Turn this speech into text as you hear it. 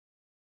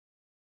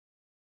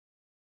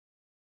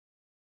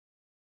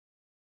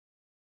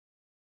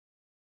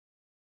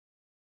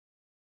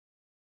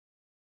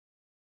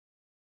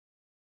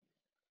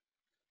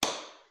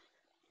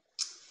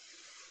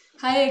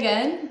Hi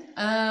again.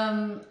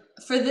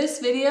 For this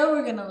video,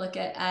 we're going to look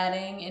at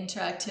adding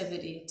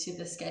interactivity to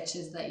the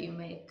sketches that you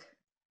make.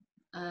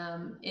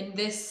 In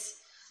this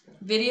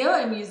video,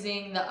 I'm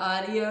using the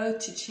audio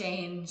to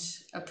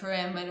change a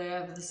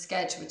parameter of the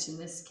sketch, which in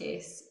this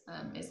case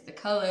is the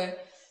color.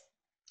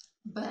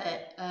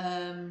 But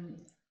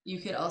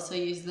you could also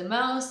use the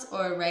mouse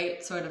or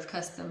write sort of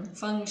custom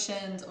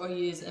functions or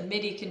use a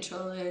MIDI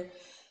controller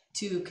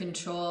to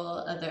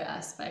control other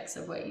aspects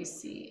of what you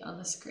see on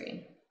the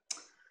screen.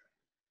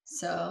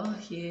 So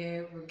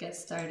here we'll get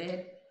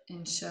started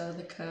and show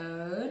the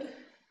code.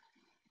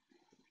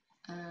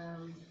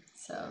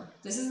 So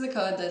this is the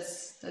code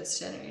that's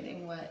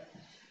generating what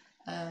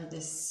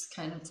this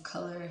kind of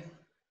color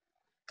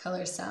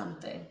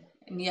sound thing.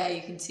 And yeah,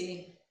 you can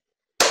see.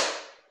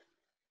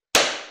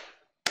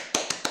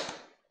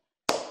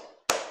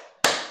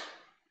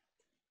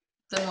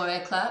 The more I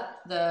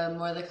clap, the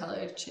more the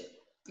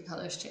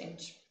colors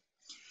change.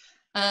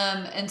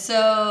 And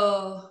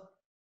so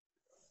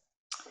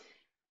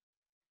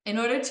in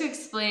order to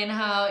explain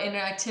how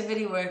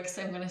interactivity works,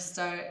 I'm going to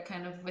start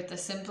kind of with a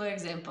simpler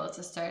example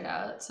to start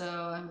out. So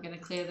I'm going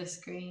to clear the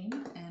screen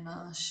and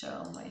I'll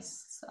show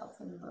myself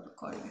in the little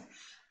corner.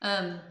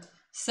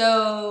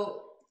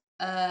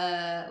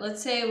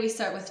 Let's say we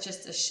start with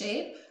just a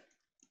shape.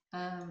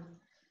 And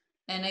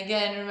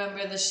again,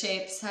 remember the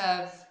shapes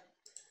have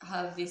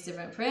these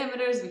different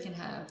parameters. We can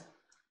have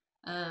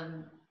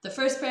the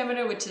first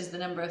parameter, which is the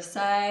number of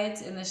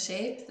sides in the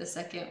shape. The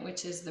second,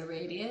 which is the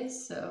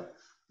radius. So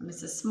when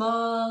it's a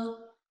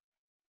small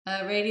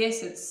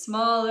radius, it's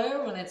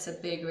smaller. When it's a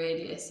big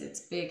radius,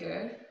 it's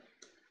bigger,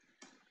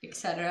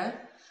 etc.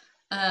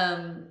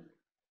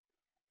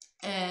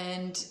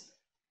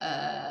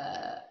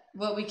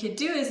 What we could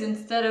do is,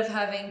 instead of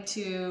having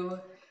to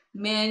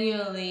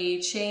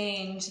manually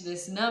change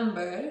this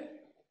number,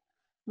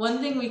 one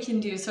thing we can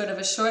do, sort of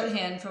a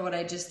shorthand for what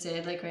I just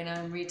did, like right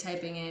now I'm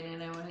retyping in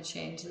and I want to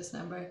change this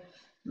number.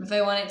 If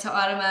I want it to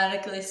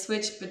automatically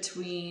switch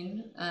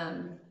between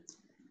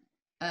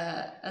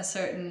a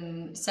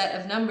certain set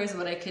of numbers,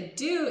 what I could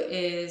do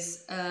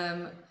is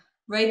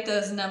write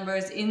those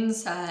numbers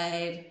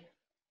inside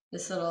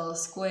this little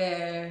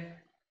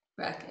square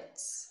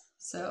brackets.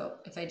 So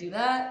if I do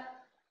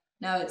that,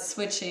 now it's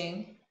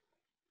switching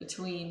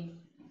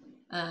between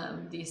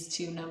these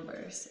two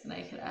numbers, and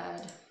I could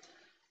add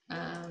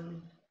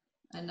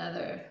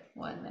another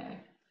one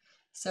there.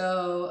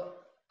 So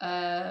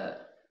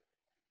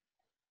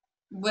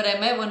what I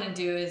might want to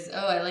do is,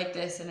 oh, I like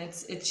this, and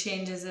it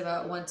changes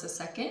about once a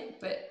second,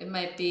 but it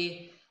might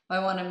be, I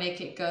want to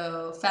make it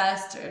go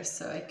faster,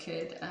 so I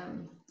could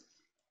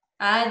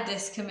add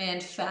this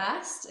command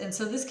fast. And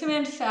so this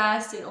command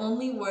fast, it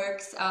only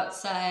works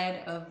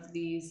outside of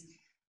these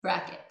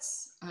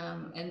brackets.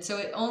 And so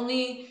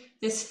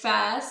this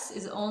fast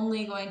is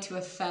only going to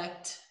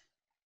affect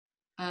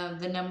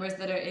the numbers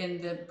that are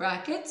in the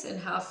brackets and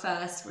how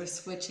fast we're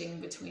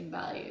switching between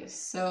values.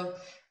 So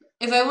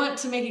if I want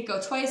to make it go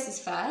twice as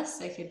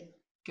fast, I could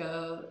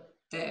go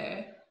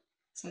there.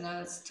 So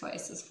now it's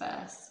twice as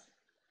fast.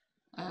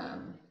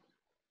 Or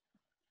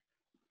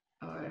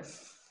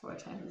 4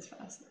 times as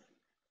fast.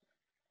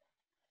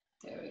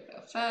 There we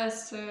go.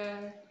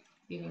 Faster,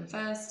 even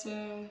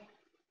faster.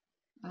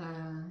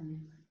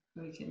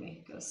 We can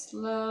make it go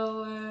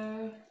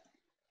slower.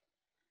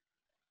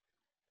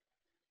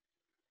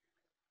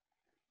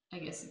 I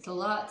guess it's a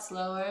lot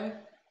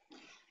slower.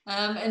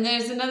 And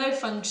there's another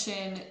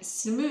function,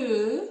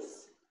 smooth,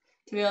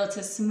 to be able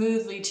to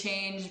smoothly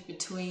change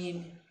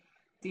between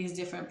these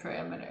different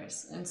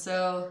parameters. And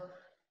so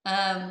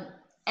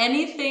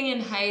anything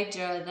in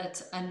Hydra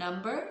that's a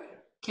number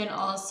can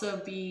also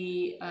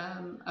be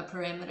a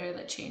parameter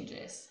that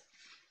changes.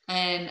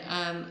 And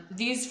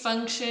these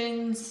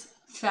functions,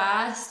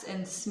 fast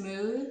and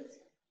smooth,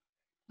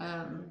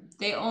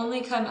 they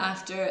only come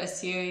after a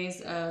series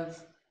of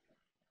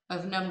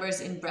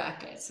numbers in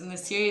brackets, and the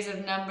series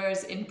of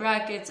numbers in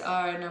brackets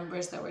are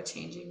numbers that we're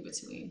changing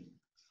between.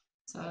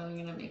 So I'm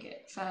going to make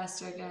it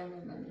faster again,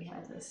 and then we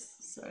have this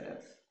sort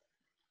of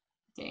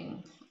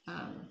thing.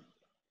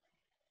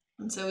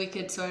 And so we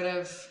could sort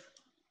of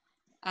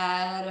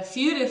add a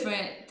few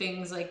different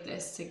things like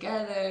this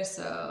together.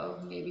 So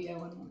maybe I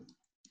want to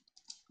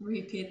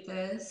repeat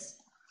this.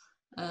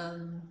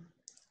 And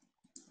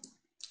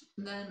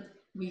then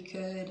we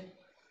could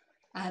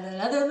add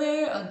another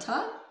layer on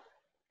top.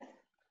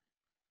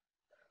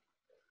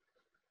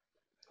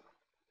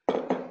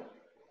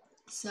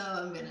 So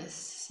I'm going to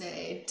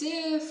say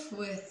diff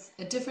with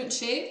a different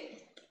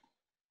shape.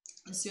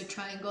 Let's do a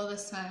triangle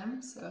this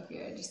time. So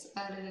here I just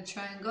added a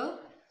triangle.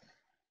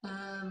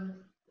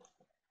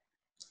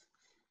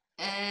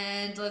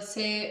 And let's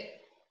say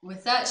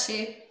with that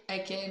shape, I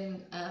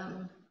can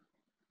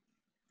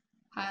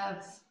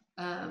have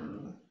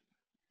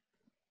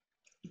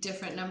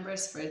different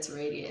numbers for its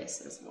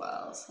radius as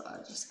well. So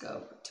I'll just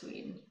go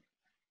between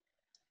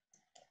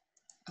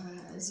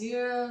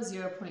 0,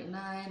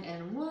 0.9,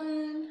 and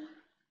 1.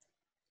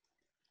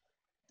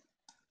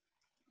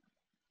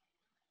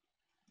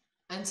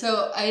 And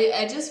so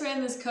I just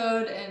ran this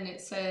code and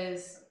it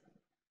says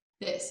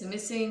this,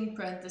 missing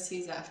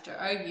parentheses after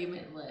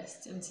argument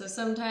list. And so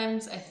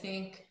sometimes I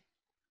think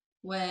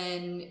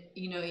when,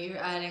 you know, you're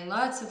adding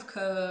lots of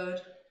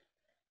code,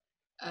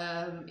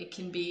 it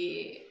can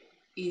be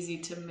easy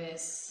to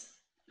miss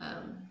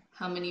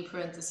how many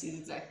parentheses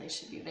exactly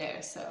should be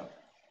there. So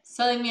it's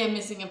telling me I'm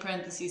missing a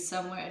parentheses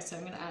somewhere, so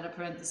I'm going to add a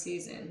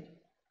parentheses in.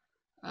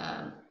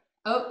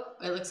 Oh,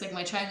 it looks like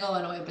my triangle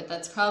went away, but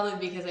that's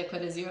probably because I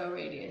put a 0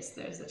 radius.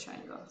 There's a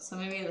triangle. So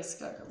maybe let's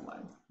go to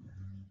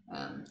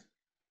 1.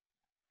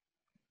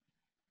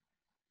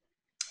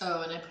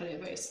 Oh, and I put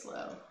it very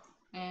slow.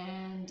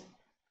 And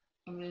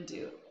I'm going to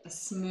do a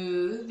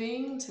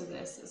smoothing to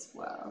this as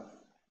well.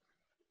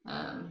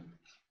 And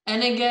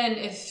again,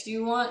 if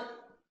you want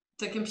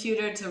the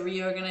computer to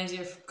reorganize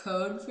your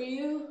code for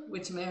you,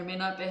 which may or may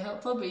not be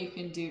helpful, but you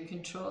can do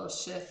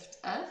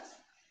Control-Shift-F,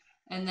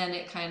 and then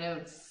it kind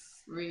of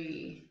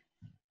reformats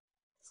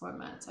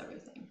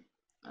everything.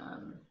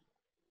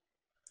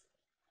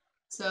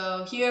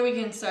 So here we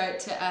can start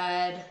to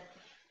add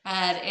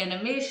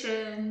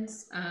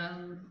animations,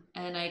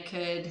 and I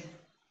could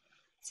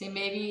say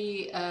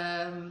maybe,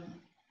 I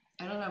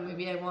don't know,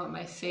 maybe I want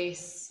my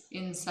face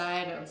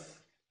inside of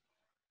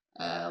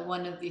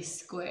one of these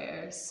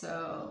squares.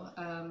 So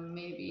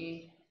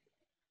maybe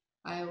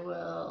I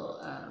will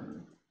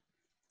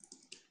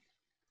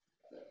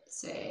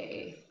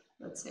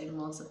let's say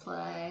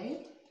multiply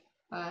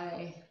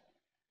by,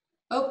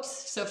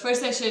 oops, so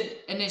first I should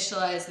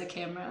initialize the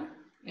camera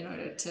in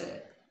order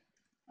to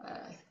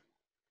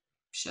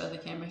show the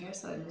camera here.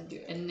 So I'm going to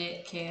do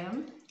init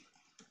cam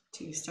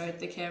to start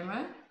the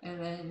camera,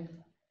 and then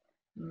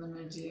I'm going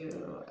to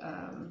do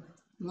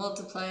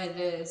multiply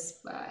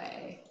this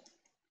by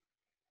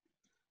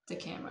the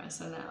camera.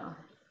 So now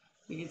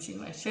you can see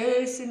my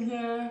face in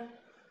here,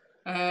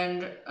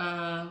 and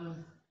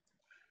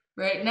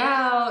right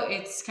now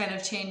it's kind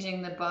of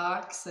changing the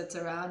box that's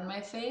around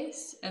my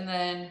face. And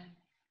then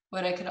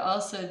what I could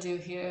also do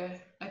here,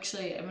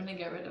 actually I'm going to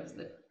get rid of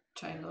the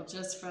triangle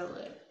just for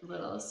a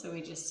little, so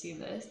we just see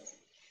this.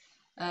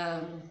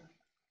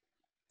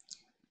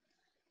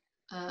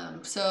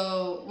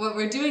 So what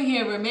we're doing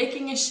here, we're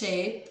making a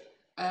shape.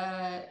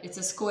 It's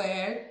a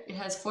square, it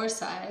has 4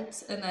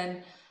 sides, and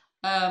then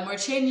we're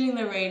changing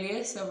the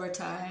radius over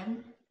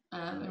time,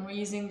 and we're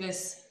using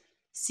this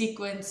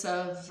sequence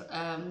of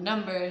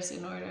numbers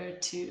in order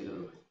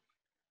to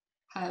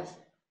have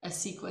a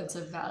sequence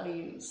of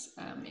values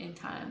in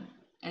time.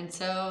 And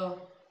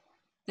so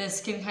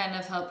this can kind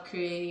of help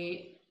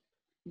create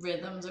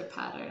rhythms or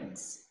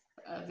patterns,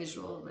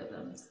 visual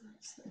rhythms of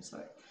some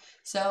sort.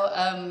 So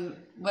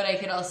what I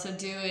could also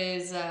do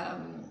is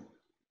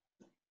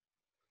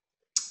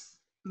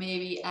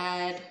maybe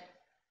add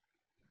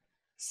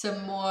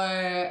some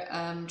more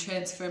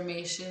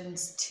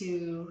transformations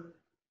to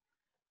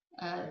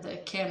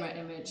the camera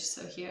image.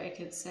 So here I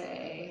could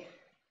say,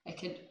 I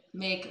could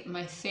make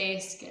my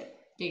face get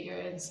bigger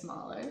and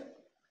smaller.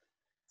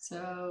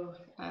 So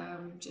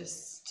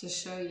just to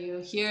show you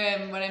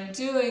here, what I'm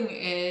doing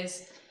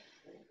is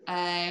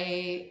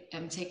I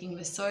am taking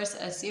the source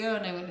S0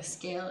 and I'm going to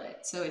scale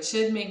it. So it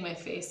should make my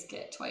face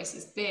get twice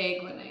as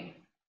big when I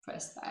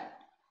press that.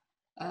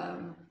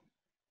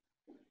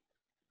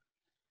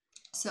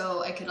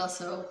 So I could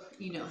also,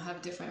 you know,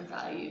 have different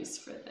values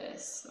for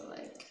this. So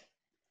like,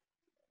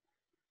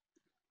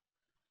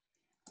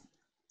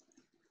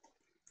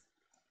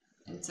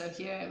 and so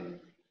here I'm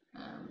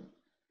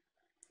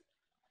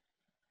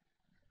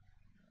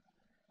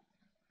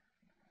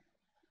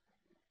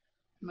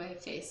my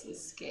face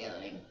is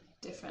scaling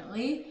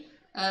differently.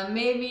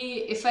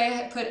 Maybe if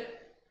I put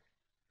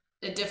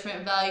a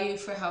different value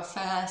for how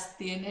fast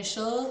the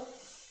initial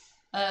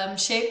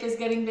shape is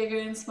getting bigger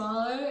and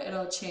smaller,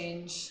 it'll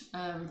change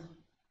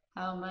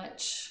how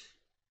much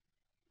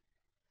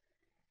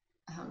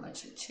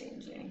it's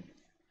changing.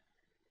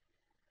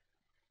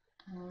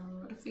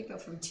 What if we go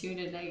from 2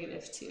 to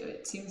 -2?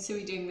 It seems to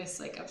be doing this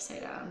like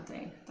upside down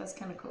thing. That's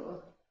kind of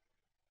cool.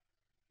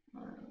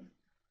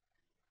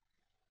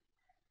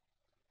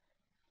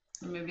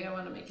 Maybe I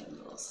want to make it a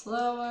little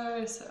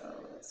slower, so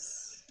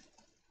let's...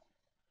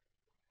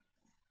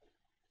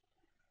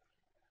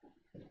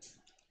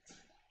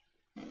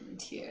 And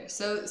here.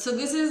 So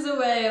this is the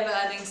way of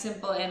adding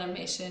simple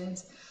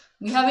animations.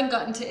 We haven't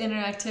gotten to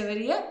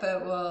interactivity yet,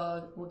 but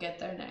we'll get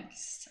there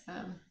next.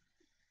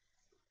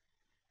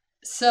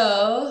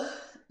 So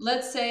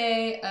let's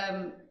say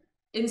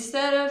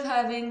instead of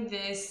having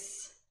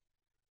this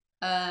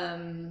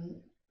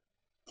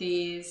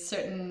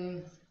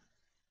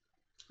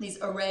these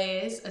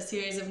arrays, a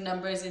series of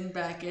numbers in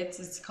brackets,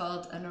 it's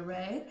called an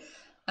array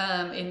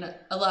in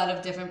a lot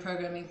of different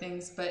programming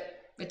things,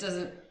 but it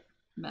doesn't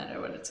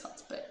matter what it's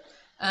called. But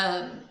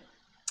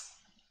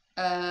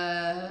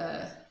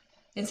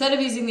instead of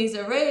using these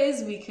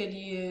arrays, we could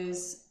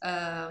use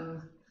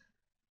a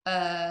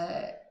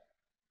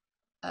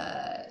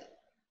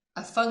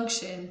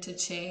function to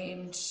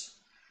change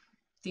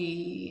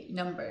the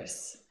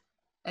numbers.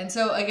 And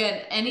so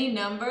again, any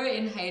number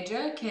in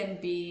Hydra can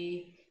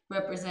be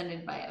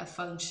represented by a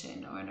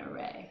function or an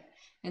array.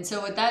 And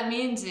so what that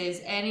means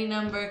is any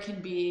number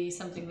can be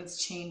something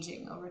that's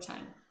changing over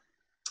time.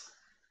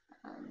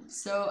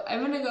 So I'm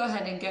going to go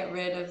ahead and get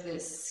rid of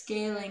this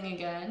scaling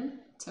again,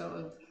 so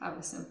we'll have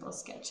a simple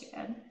sketch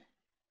again.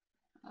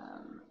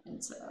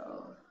 And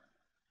so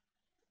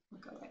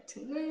we'll go back to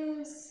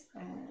this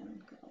and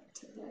go back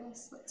to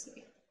this. Let's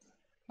see.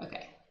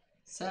 Okay,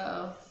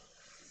 so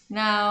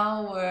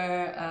now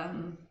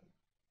we're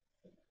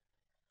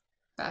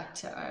back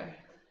to our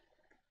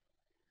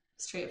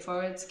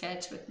straightforward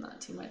sketch with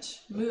not too much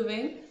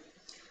moving.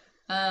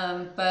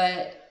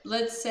 But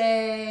let's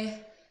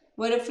say,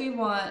 what if we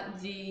want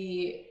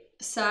the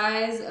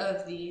size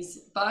of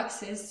these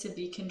boxes to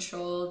be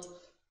controlled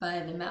by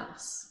the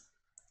mouse?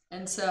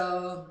 And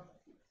so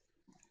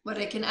what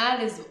I can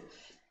add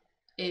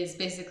is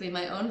basically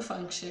my own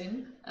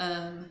function.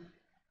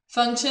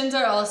 Functions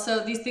are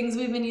also, these things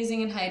we've been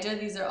using in Hydra,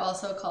 these are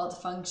also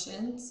called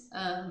functions.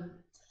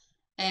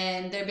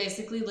 And they're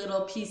basically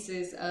little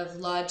pieces of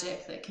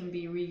logic that can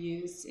be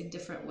reused in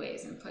different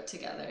ways and put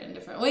together in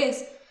different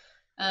ways.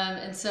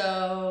 And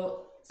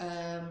so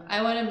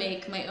I want to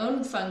make my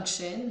own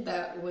function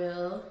that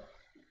will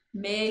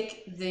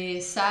make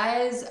the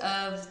size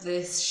of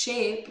this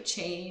shape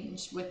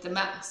change with the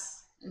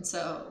mouse. And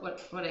so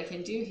what I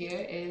can do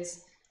here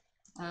is,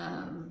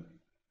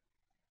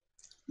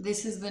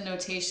 this is the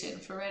notation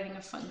for writing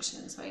a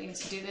function. So I need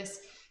to do this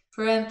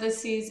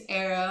parentheses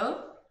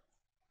arrow.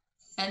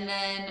 And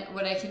then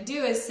what I can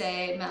do is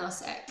say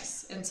mouse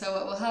X. And so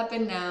what will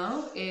happen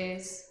now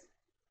is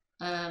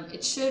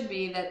it should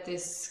be that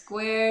this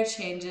square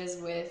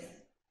changes with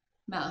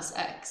mouse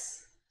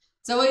X.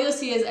 So what you'll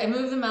see is I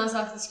move the mouse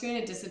off the screen,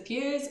 it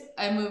disappears.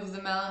 I move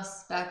the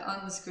mouse back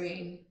on the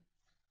screen,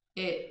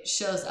 it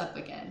shows up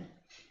again.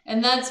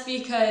 And that's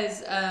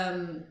because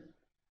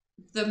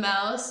the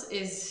mouse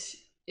is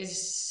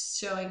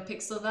showing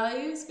pixel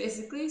values,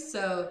 basically.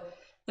 So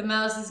the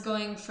mouse is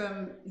going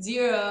from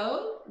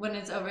 0 when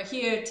it's over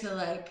here to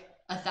like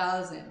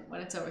 1,000 when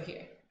it's over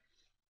here.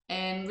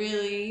 And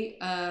really,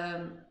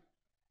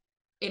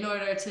 in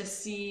order to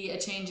see a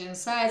change in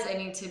size, I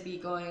need to be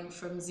going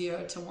from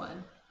 0 to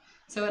 1.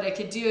 So what I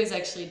could do is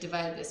actually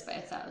divide this by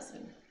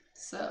 1,000.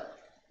 So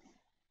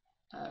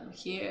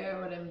here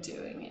what I'm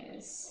doing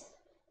is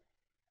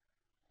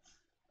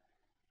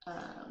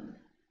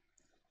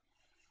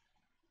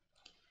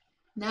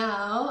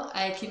now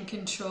I can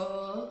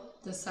control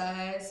the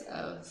size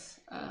of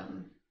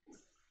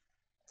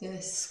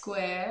this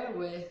square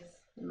with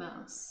the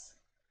mouse.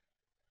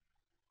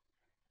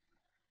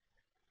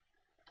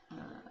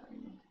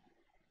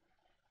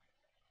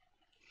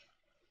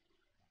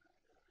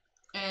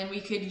 And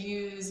we could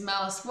use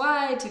mouse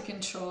Y to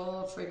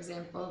control, for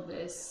example,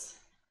 this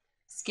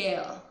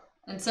scale.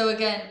 And so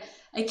again,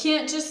 I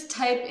can't just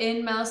type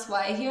in mouse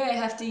Y here. I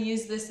have to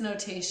use this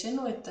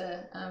notation with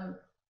the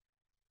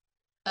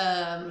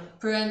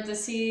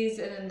parentheses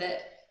and then the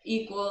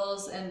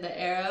equals and the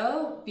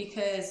arrow,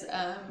 because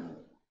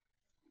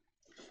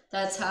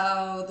that's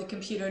how the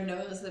computer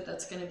knows that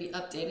that's going to be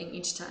updating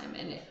each time.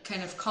 And it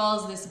kind of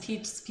calls this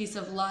piece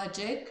of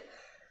logic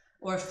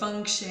or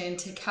function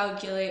to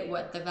calculate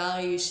what the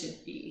value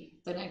should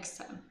be the next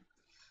time.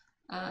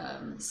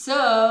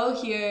 So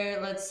here,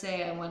 let's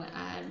say I want to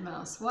add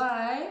mouse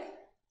Y.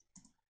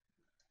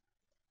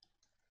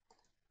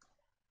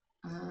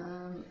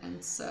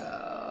 And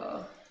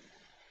so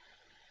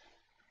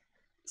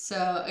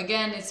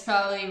again, it's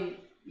probably,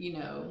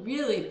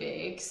 really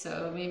big.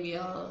 So maybe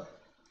I'll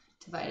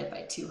divide it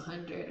by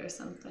 200 or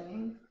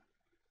something.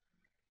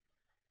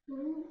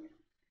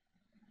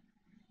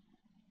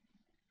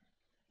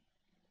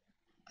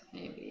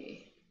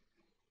 Maybe.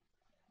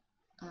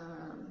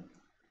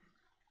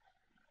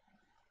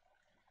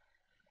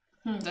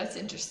 That's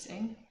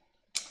interesting.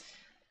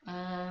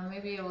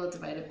 Maybe we'll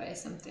divide it by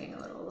something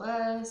a little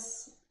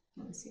less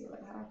and see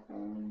what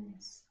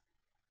happens.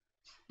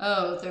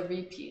 Oh, the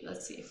repeat.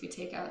 Let's see if we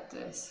take out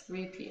this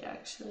repeat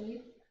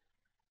actually.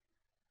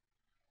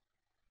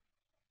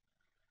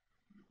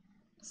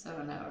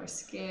 So now we're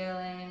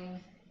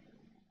scaling.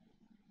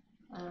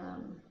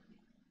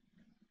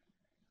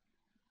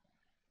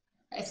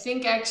 I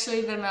think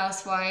actually the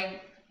mouse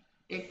Y,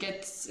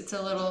 it's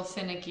a little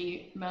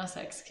finicky. Mouse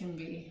X can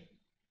be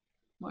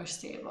more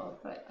stable,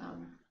 but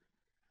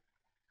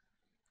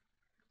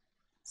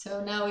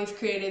so now we've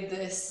created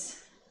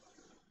this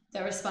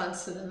that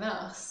responds to the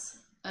mouse.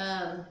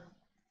 And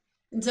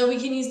so we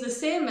can use the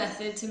same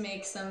method to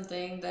make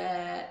something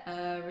that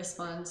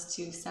responds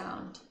to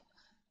sound.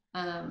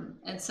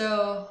 And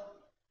so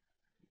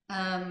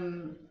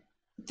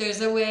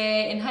there's a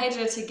way in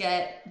Hydra to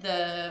get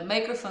the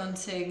microphone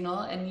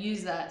signal and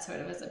use that sort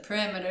of as a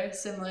parameter,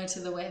 similar to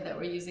the way that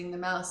we're using the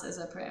mouse as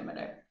a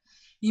parameter.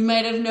 You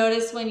might have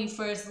noticed when you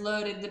first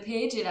loaded the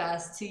page, it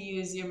asked to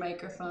use your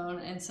microphone.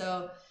 And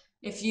so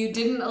if you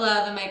didn't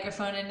allow the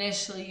microphone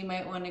initially, you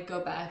might want to go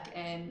back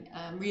and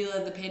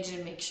reload the page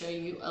and make sure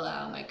you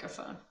allow a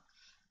microphone.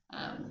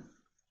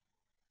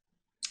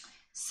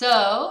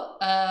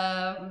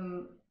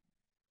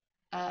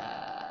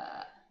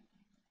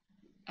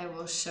 I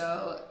will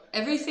show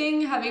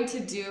everything having to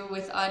do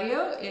with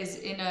audio is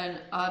in an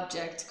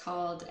object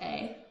called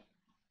A.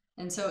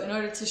 And so in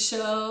order to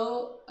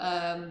show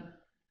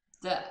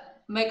the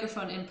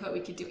microphone input, we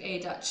could do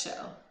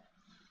a.show.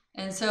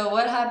 And so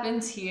what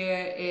happens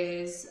here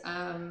is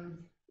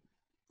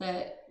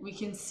that we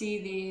can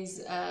see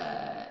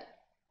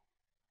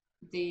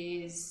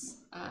these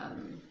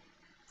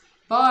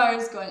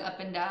bars going up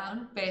and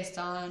down based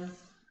on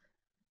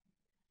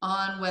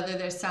whether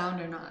there's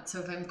sound or not. So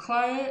if I'm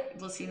quiet,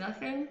 we'll see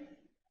nothing.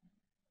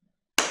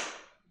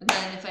 And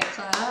then if I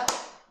clap,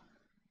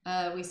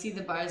 we see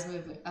the bars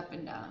move up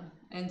and down.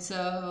 And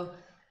so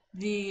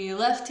the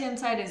left-hand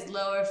side is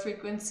lower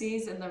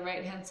frequencies and the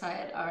right-hand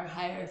side are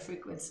higher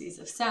frequencies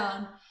of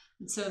sound.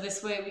 And so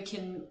this way we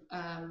can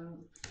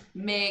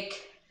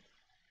make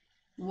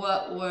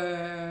what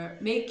we're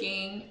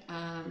making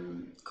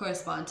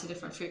correspond to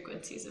different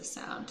frequencies of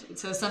sound. And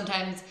so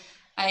sometimes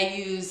I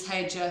use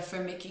Hydra for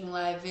making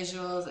live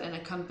visuals and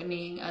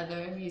accompanying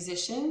other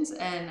musicians.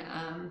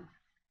 And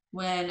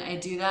when I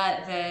do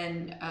that,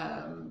 then,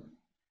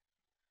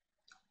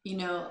 you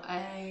know,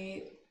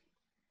 I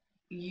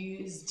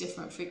use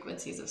different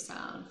frequencies of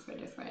sound for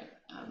different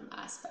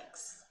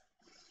aspects.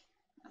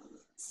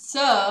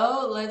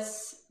 So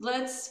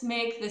let's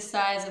make the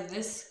size of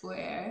this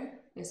square,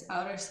 this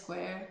outer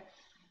square,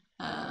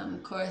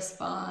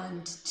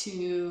 correspond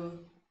to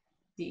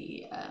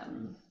the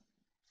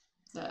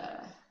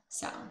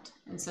sound.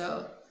 And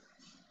so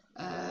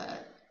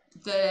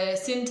the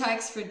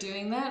syntax for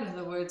doing that, or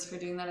the words for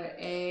doing that, are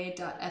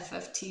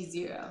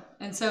a.fft0.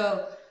 And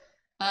so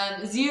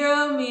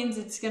 0 means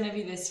it's going to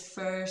be this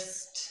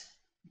first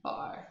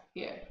bar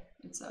here.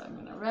 And so I'm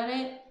going to run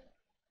it.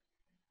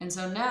 And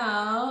so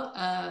now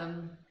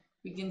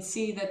we can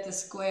see that the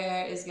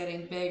square is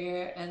getting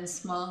bigger and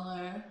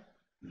smaller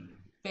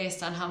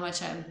based on how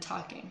much I'm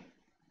talking.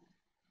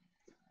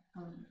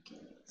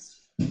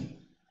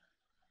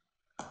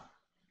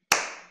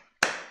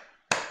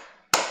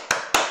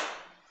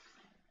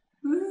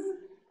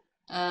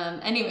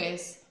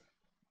 Anyways,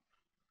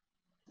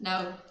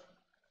 now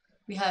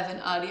we have an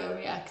audio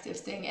reactive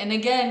thing. And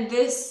again,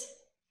 this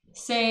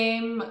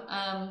same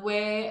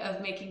way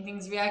of making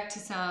things react to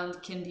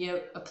sound can be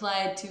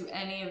applied to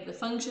any of the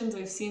functions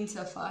we've seen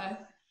so far,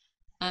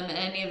 and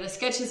any of the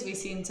sketches we've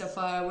seen so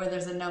far where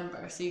there's a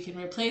number. So you can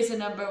replace a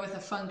number with a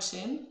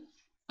function,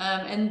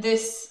 and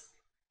this,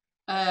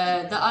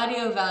 the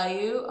audio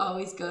value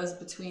always goes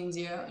between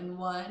 0 and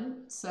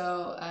 1.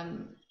 So,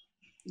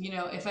 you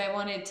know, if I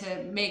wanted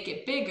to make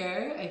it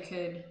bigger, I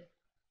could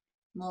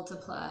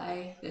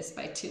multiply this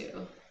by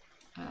 2.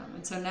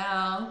 And so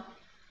now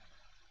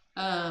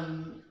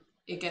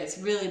it gets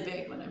really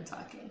big when I'm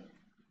talking.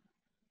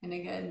 And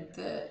again,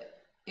 the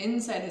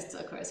inside is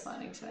still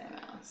corresponding to my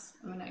mouse.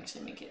 I'm going to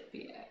actually make it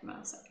be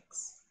mouse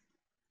X.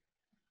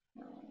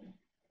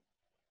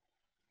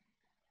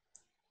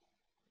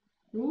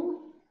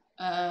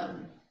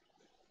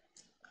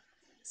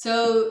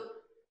 So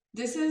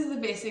this is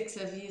the basics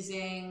of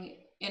using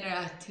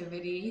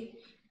interactivity.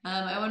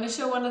 I want to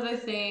show one other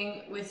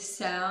thing with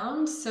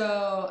sound.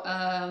 So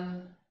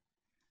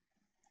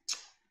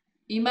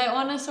you might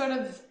want to sort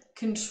of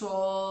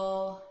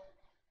control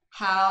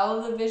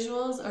how the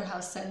visuals, or how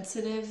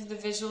sensitive the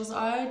visuals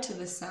are to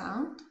the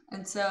sound.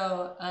 And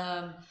so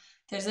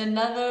there's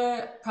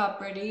another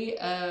property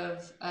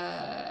of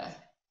a.show,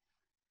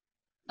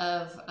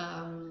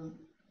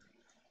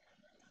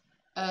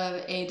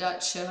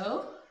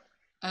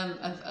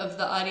 of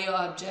the audio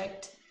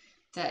object,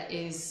 that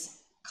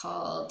is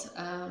called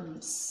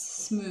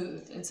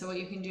smooth. And so what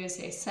you can do is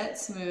say set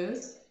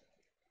smooth,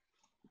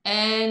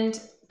 and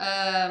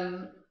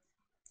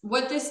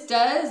what this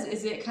does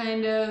is it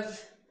kind of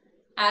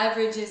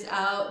averages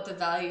out the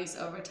values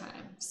over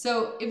time.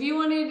 So if you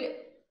wanted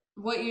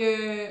what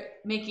you're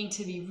making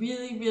to be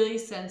really, really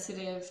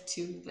sensitive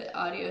to the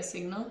audio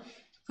signal,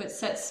 put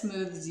set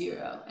smooth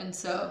 0. And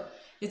so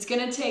it's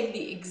going to take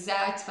the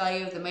exact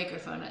value of the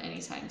microphone at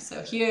any time.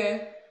 So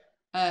here,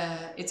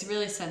 it's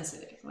really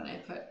sensitive when I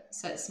put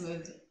set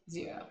smooth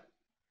 0.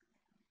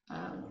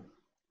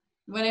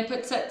 When I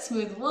put set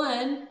smooth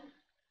 1,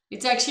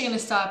 it's actually going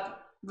to stop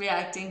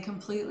reacting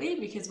completely,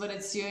 because what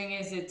it's doing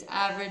is it's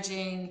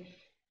averaging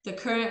the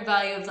current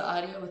value of the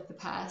audio with the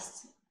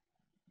past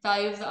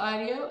value of the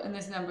audio, and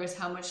this number is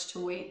how much to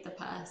weight the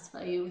past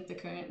value with the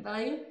current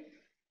value.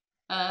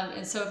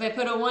 And so if I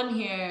put a 1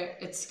 here,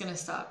 it's going to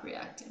stop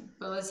reacting.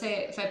 But let's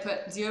say if I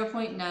put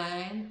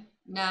 0.9,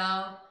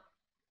 now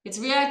it's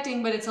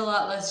reacting, but it's a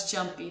lot less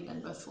jumpy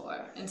than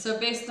before. And so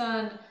based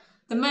on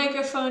the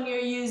microphone you're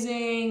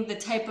using, the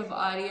type of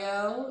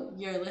audio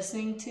you're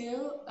listening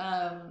to,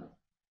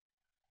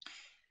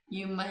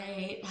 you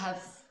might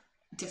have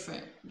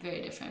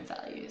very different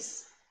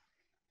values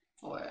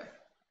for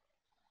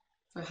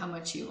how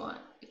much you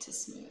want it to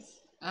smooth.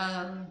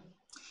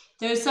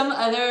 There's some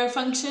other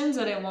functions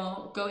that I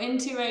won't go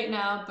into right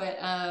now, but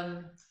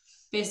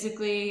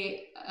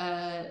basically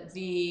I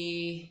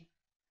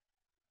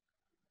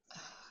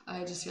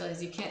just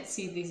realized you can't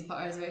see these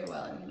bars very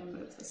well. I'm going to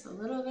move this a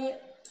little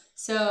bit.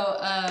 So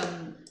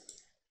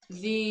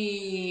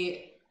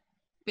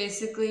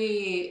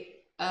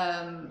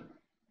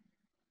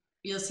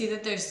you'll see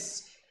that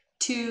there's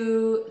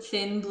two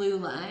thin blue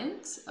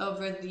lines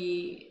over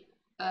the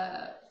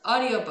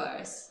audio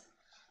bars.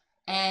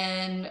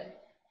 And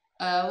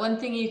one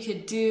thing you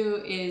could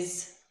do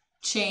is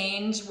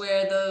change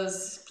where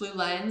those blue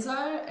lines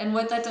are. And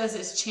what that does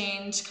is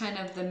change kind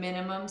of the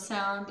minimum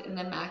sound and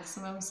the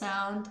maximum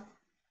sound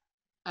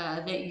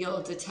that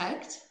you'll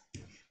detect.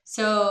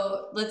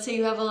 So let's say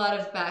you have a lot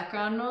of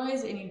background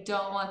noise and you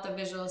don't want the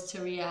visuals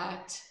to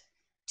react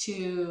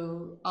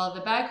to all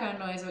the background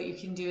noise. What you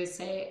can do is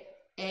say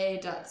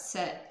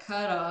a.set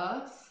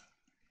cutoff,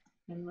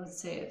 and let's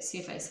say, see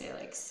if I say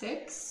like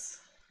 6.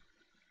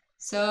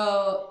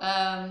 So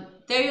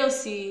there you'll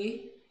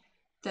see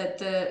that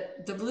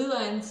the blue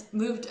lines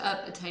moved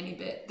up a tiny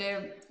bit.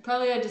 They're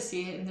probably hard to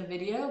see it in the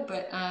video,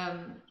 but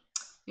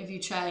if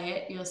you try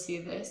it, you'll see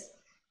this.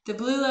 The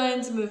blue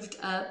lines moved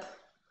up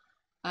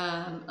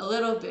a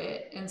little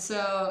bit, and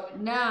so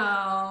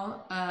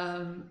now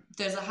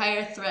there's a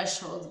higher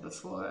threshold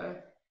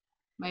before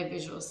my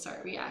visuals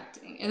start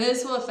reacting, and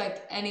this will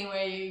affect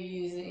anywhere you're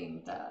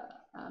using the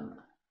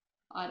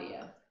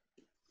audio.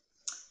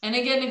 And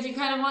again, if you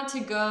kind of want to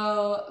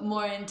go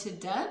more into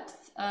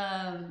depth,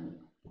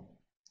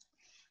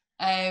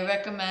 I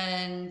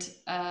recommend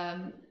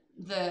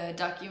the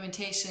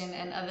documentation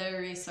and other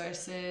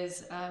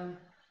resources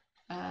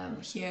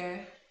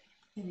here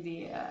in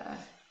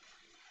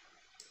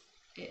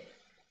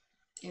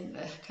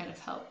the kind of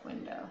help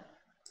window.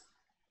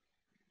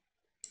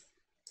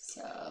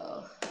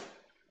 So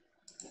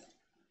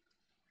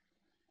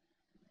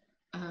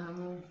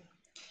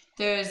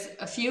there's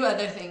a few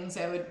other things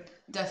I would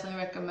definitely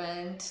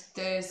recommend.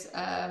 There's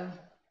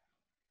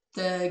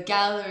the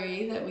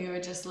gallery that we were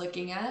just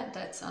looking at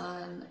that's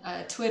on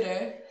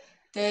Twitter.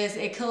 There's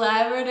a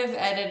collaborative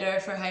editor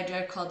for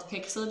Hydra called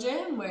Pixel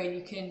Jam, where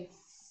you can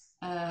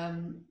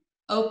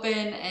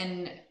open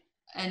and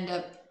end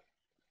up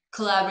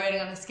collaborating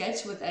on a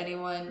sketch with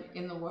anyone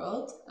in the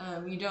world.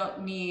 You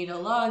don't need a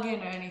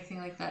login or anything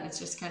like that. It's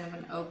just kind of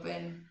an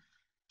open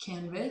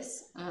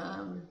canvas,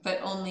 but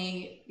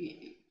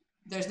only,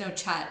 there's no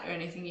chat or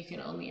anything. You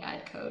can only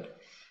add code.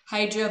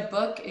 Hydra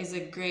book is a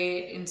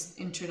great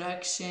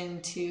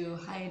introduction to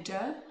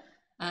Hydra,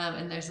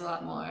 and there's a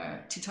lot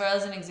more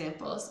tutorials and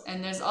examples.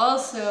 And there's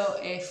also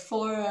a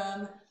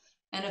forum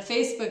and a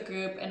Facebook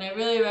group, and I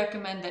really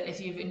recommend that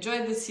if you've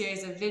enjoyed this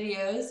series of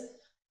videos,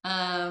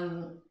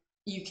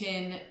 you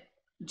can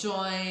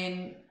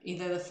join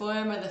either the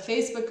forum or the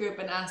Facebook group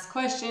and ask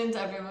questions.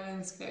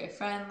 Everyone's very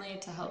friendly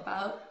to help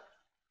out.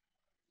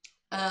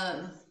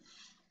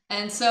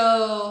 And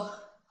so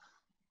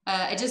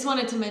I just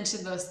wanted to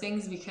mention those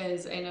things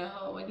because I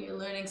know when you're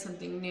learning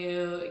something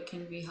new, it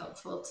can be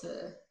helpful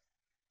to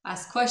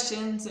ask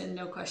questions, and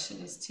no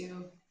question is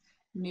too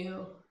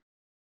new.